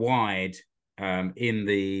wide in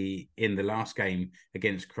the last game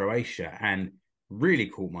against Croatia, and really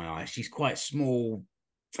caught my eye. She's quite small,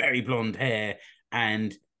 very blonde hair,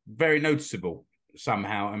 and very noticeable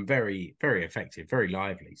somehow, and very, very effective, very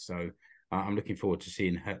lively. So I'm looking forward to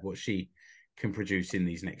seeing what she can produce in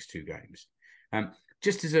these next 2 games.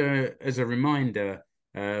 Just as a reminder,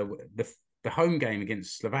 the home game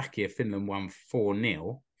against Slovakia, Finland won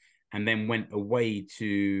 4-0, and then went away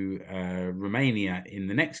to Romania in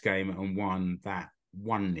the next game and won that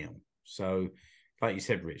 1-0. So, like you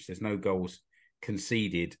said, Rich, there's no goals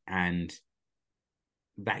conceded, and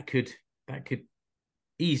that could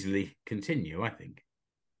easily continue, I think.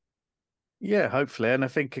 Yeah, hopefully. And I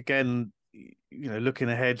think, again, looking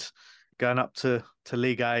ahead, going up to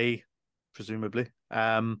League A, presumably,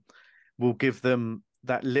 will give them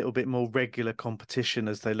that little bit more regular competition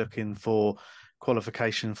as they're looking for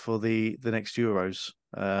qualification for the next Euros.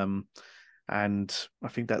 And I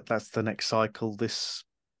think that's the next cycle. This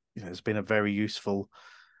has been a very useful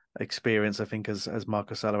experience, I think, as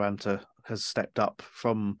Marcos Aloranta has stepped up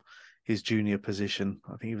from his junior position.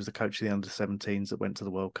 I think he was the coach of the under-17s that went to the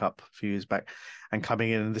World Cup a few years back, and coming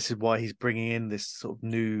in, and this is why he's bringing in this sort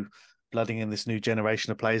of blooding in this new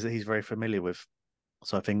generation of players that he's very familiar with.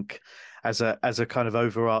 So I think as a kind of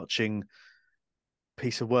overarching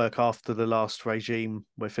piece of work after the last regime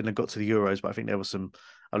where Finland got to the Euros, but I think there was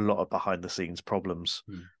a lot of behind the scenes problems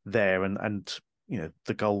there, and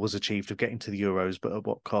the goal was achieved of getting to the Euros, but at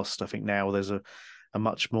what cost? I think now there's a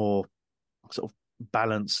much more sort of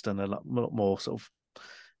balanced and a lot more sort of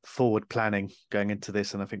forward planning going into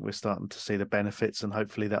this, and I think we're starting to see the benefits, and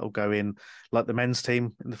hopefully that will go in like the men's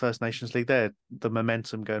team in the First Nations League there, the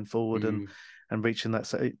momentum going forward and reaching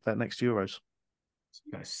that next Euros.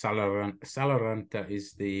 Saloranta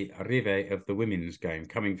is the Rive of the women's game,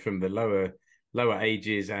 coming from the lower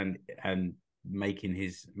ages and making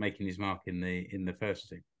his mark in the first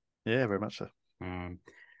team. Yeah, very much so.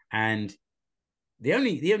 And the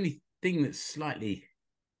only thing that's slightly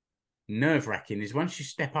nerve-wracking is once you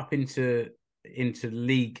step up into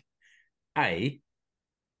League A,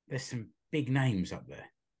 there's some big names up there,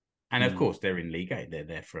 and of course they're in League A. They're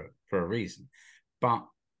there for a reason, but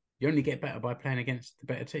you only get better by playing against the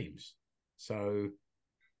better teams. So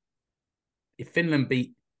if Finland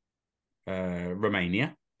beat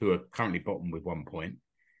Romania, who are currently bottom with 1 point,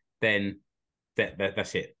 then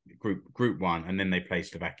that's it. Group 1, and then they play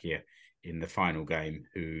Slovakia in the final game,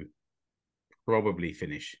 who probably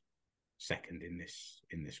finish second in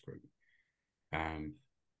this group.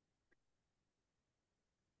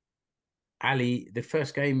 Ali, the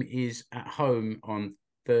first game is at home on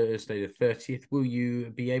Thursday the 30th. Will you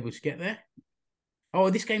be able to get there? Oh,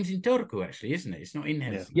 this game's in Turku, actually, isn't it? It's not in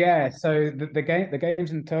Helsinki. Yeah. So the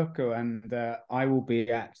game's in Turku, and I will be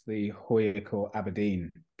at the Hoyok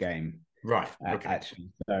Aberdeen game. Right. Okay.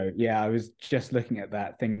 Actually, so yeah, I was just looking at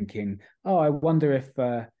that, thinking, oh, I wonder if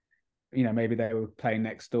maybe they were playing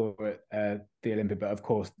next door at the Olympic, but of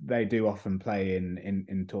course they do often play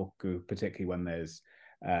in Turku, particularly when there's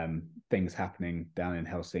things happening down in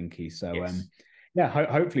Helsinki. So yes.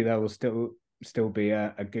 Hopefully there will still be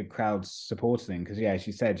a good crowd supporting, because as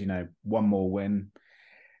you said, one more win,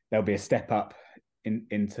 there'll be a step up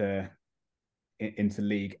into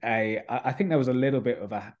League A. I think there was a little bit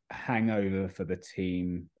of a hangover for the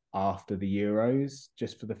team after the Euros,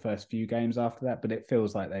 just for the first few games after that, but it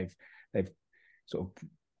feels like they've sort of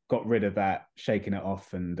got rid of that, shaken it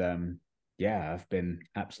off, and I've been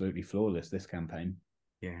absolutely flawless this campaign.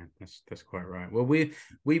 Yeah, that's quite right. Well, we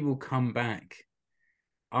will come back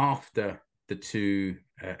after the 2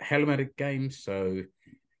 Helmarit games. So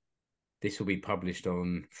this will be published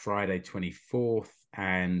on Friday 24th,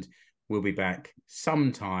 and we'll be back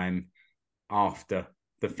sometime after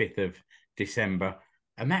the 5th of December.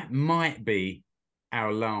 And that might be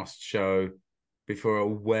our last show before a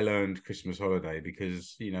well-earned Christmas holiday,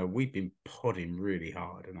 because, we've been podding really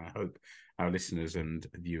hard, and I hope our listeners and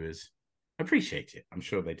viewers appreciate it. I'm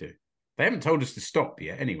sure they do. They haven't told us to stop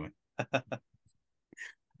yet anyway.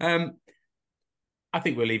 I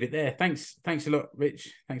think we'll leave it there. Thanks a lot,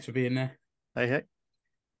 Rich. Thanks for being there. Hey.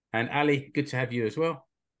 And Ali, good to have you as well.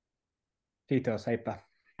 Kiitos, heippa.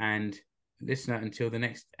 And listener, until the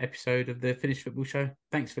next episode of the Finnish Football Show,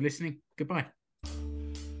 thanks for listening. Goodbye.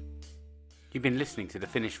 You've been listening to the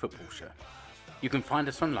Finnish Football Show. You can find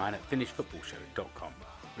us online at finishfootballshow.com.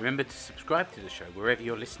 Remember to subscribe to the show wherever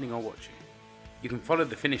you're listening or watching. You can follow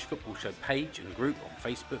the Finnish Football Show page and group on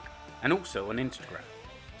Facebook, and also on Instagram.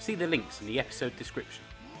 See the links in the episode description.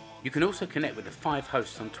 You can also connect with the 5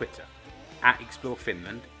 hosts on Twitter, at Explore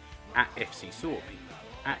Finland, at FC Suomi,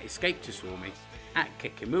 at Escape to Suomi, at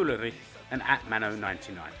Kekkimuleri, and at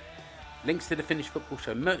Mano99. Links to the Finnish Football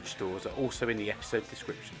Show merch stores are also in the episode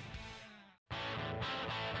description.